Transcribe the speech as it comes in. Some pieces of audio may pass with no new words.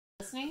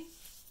listening?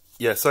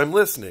 Yes, I'm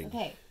listening.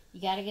 Okay,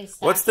 you got to get a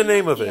stocking. What's the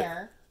name of it?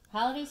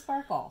 Holiday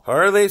Sparkle.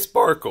 Holiday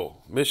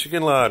Sparkle,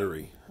 Michigan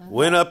Lottery.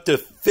 Went up to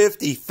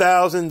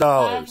 $50,000.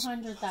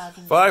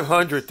 $500,000.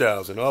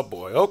 $500,000. Oh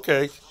boy.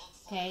 Okay.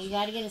 Okay, you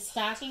got to get a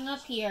stocking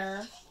up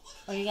here,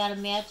 or you got to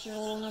match your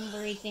little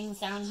numbery things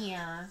down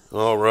here.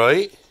 All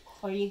right.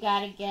 Or you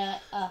got to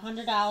get a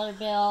 $100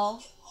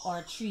 bill or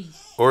a tree.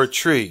 Or a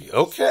tree.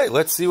 Okay,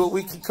 let's see what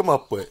we can come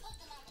up with.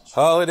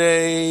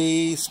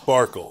 Holiday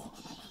Sparkle.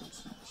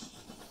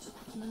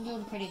 I'm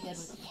doing pretty good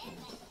with it.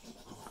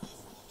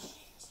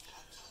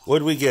 What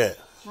did we get?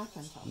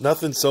 Nothing.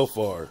 Nothing so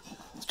far.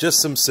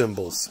 Just some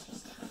symbols.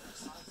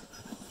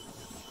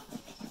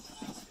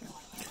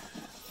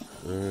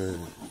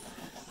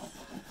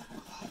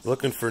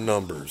 Looking for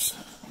numbers.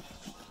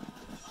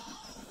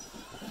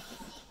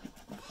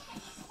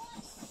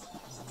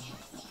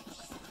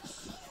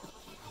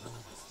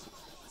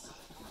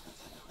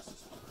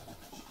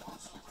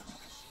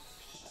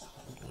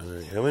 All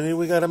right, how many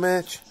we got to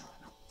match?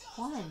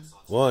 One.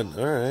 One,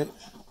 all right.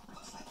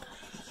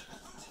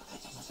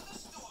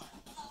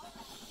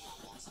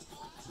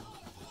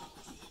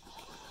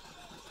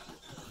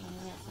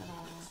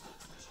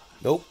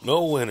 Nope,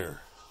 no winner.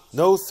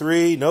 No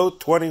 3, no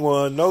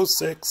 21, no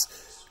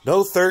 6,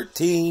 no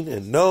 13,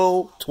 and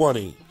no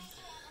 20.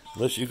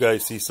 Unless you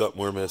guys see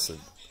something we're missing.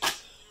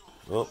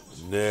 Well,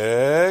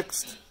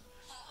 next.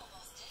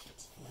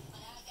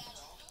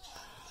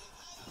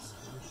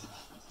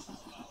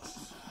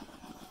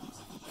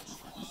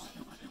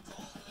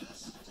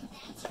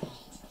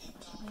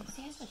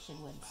 Santa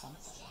should win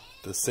something.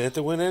 Does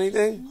Santa win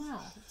anything? No,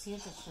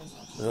 Santa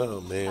should Oh,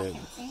 win. man.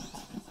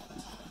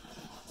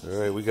 All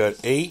right, we got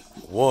 8,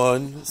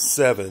 1,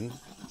 7,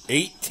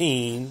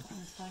 18,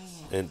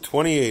 and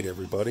 28,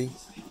 everybody.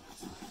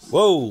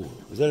 Whoa,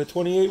 is that a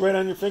 28 right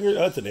on your finger?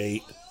 That's an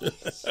 8.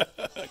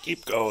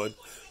 Keep going.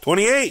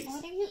 28.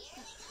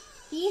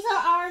 These are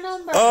our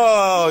numbers.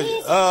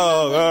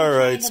 Oh, all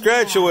right.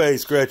 Scratch away,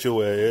 scratch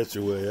away. That's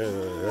your way. All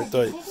right. I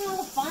thought. Taking all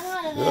the fun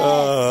out of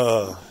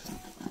this.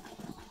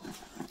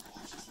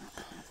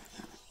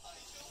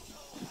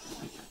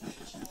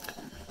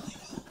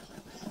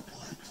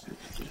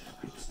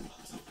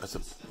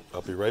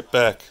 I'll be right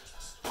back.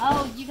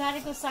 Oh, you gotta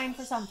go sign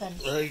for something.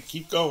 All right,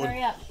 keep going.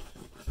 Hurry up.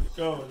 Keep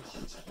going.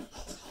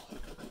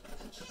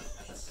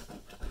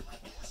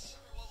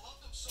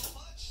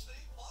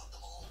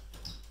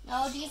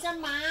 No, these are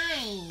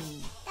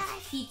mine.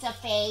 Pizza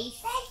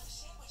face.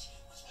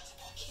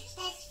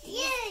 That's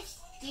yours.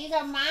 These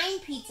are mine,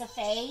 Pizza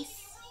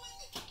face.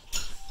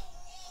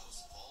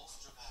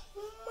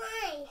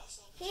 Mine.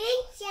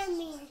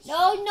 Benjamin.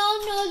 No, you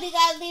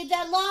gotta leave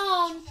that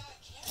alone.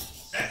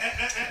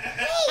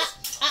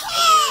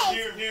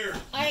 Here.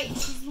 All right,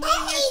 she's moving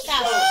your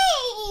stuff.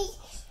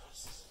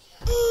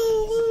 All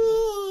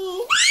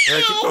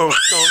right, keep going.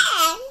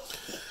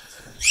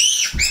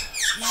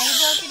 Now you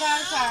broke your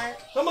daughter's heart.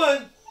 Come on.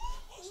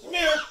 Come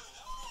here.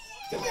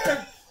 Come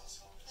here.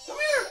 Come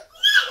here.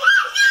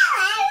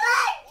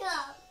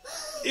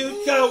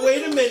 You gotta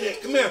wait a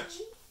minute. Come here.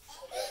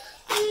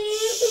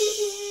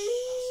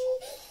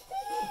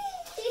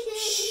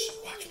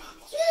 Watch Mom.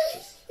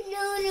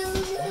 No.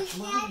 Watch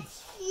Mom.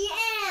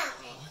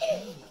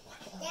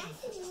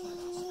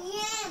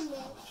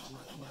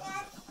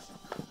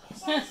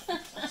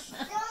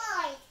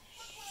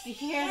 You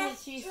hear that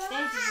she says,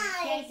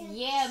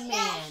 yeah,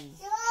 man.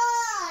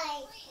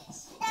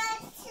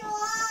 That's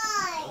right.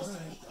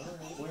 All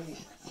right, wait.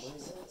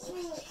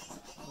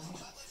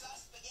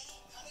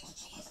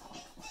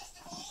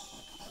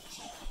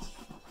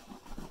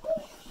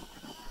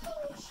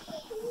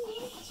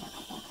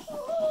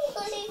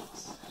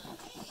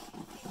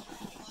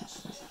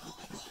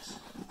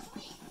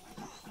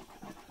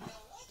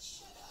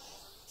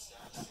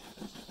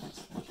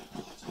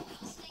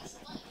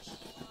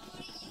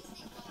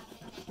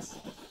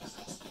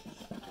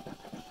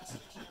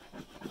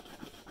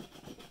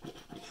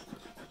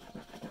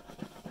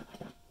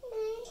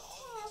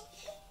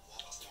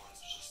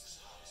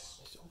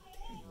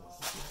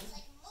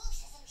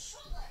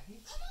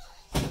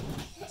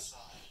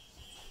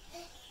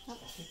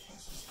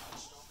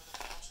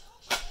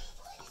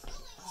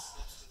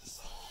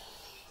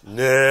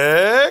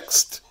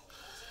 Next.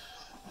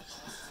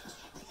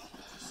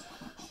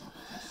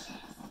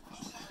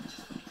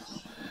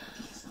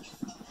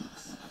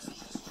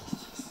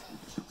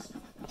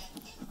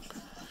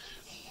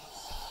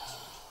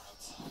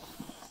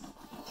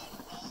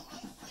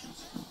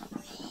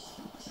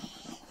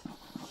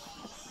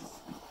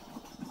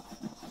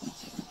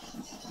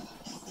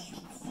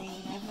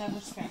 I've never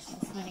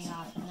scratched this many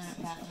off and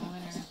not gotten a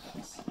winner.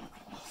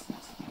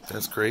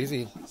 That's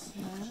crazy.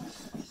 Yeah.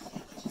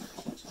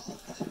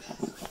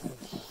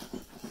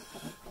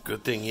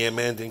 Good thing Yeah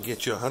Man didn't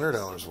get you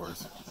 $100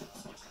 worth.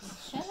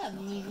 Shut up,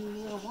 maybe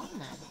we would have won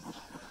that.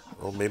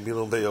 Well, maybe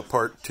it'll be a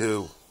part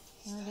 2.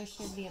 No, there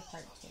should be a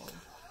part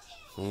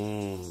 2.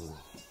 No?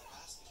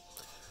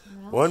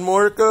 One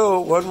more to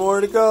go. One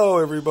more to go,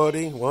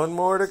 everybody. One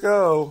more to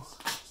go.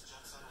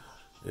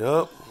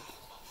 Yep.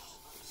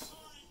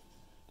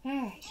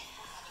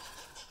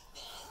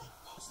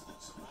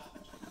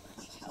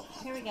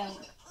 we go.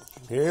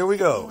 Here we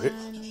go.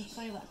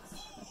 20 bucks.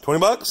 20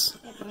 bucks?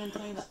 Yep, we're on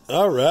 20 bucks.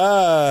 All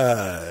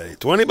right.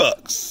 20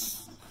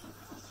 bucks.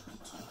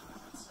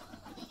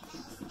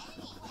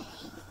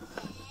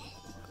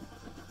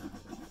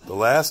 The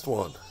last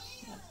one.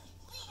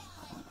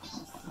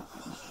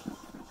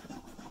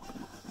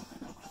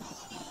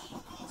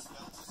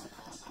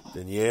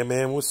 Then Yeah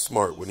Man was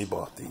smart when he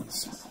bought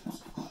these.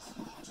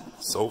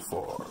 So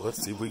far.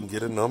 Let's see if we can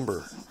get a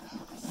number.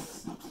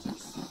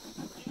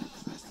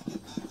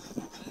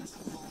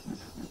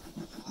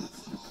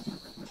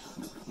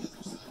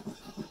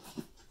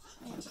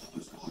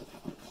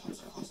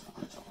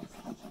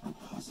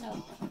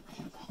 No.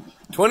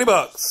 20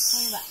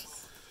 bucks. 20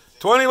 bucks.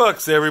 20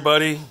 bucks,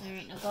 everybody.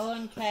 Alright, now go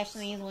and cash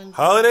these ones.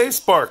 Holiday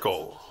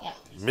Sparkle. Yep.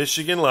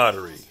 Michigan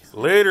Lottery.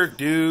 Later,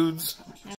 dudes.